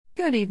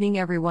Good evening,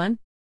 everyone.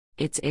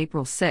 It's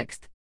April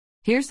 6th.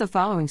 Here's the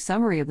following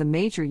summary of the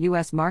major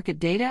U.S. market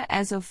data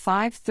as of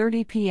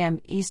 5:30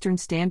 p.m. Eastern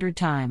Standard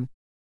Time.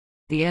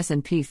 The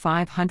S&P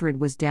 500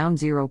 was down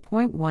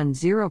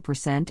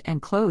 0.10%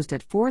 and closed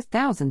at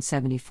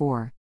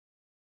 4,074.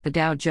 The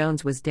Dow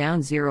Jones was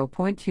down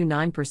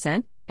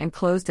 0.29% and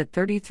closed at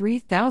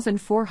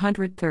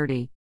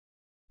 33,430.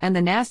 And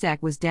the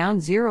Nasdaq was down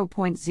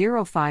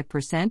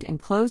 0.05%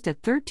 and closed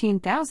at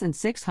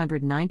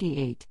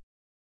 13,698.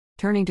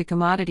 Turning to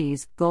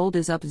commodities, gold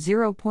is up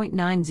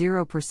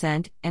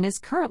 0.90% and is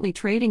currently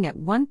trading at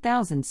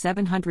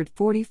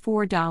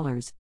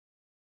 $1,744.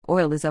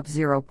 Oil is up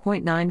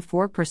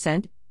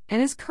 0.94%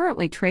 and is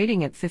currently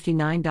trading at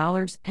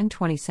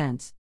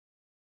 $59.20.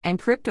 And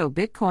crypto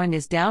Bitcoin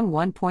is down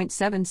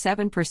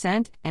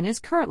 1.77% and is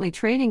currently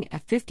trading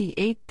at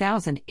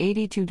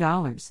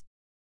 $58,082.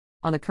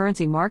 On the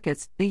currency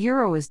markets, the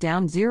euro is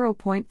down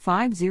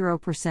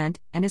 0.50%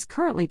 and is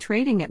currently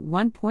trading at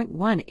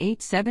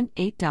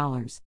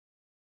 $1.1878.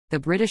 The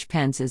British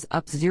pence is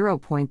up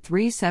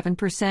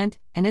 0.37%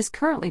 and is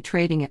currently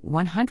trading at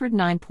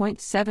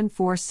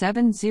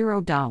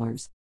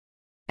 $109.7470.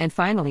 And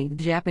finally, the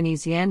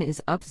Japanese yen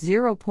is up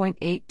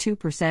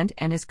 0.82%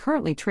 and is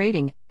currently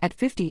trading at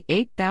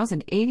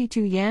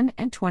 58,082 yen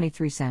and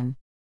 23 sen.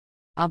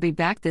 I'll be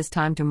back this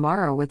time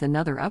tomorrow with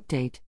another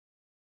update.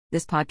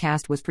 This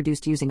podcast was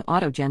produced using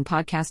AutoGen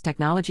podcast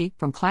technology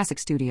from Classic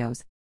Studios.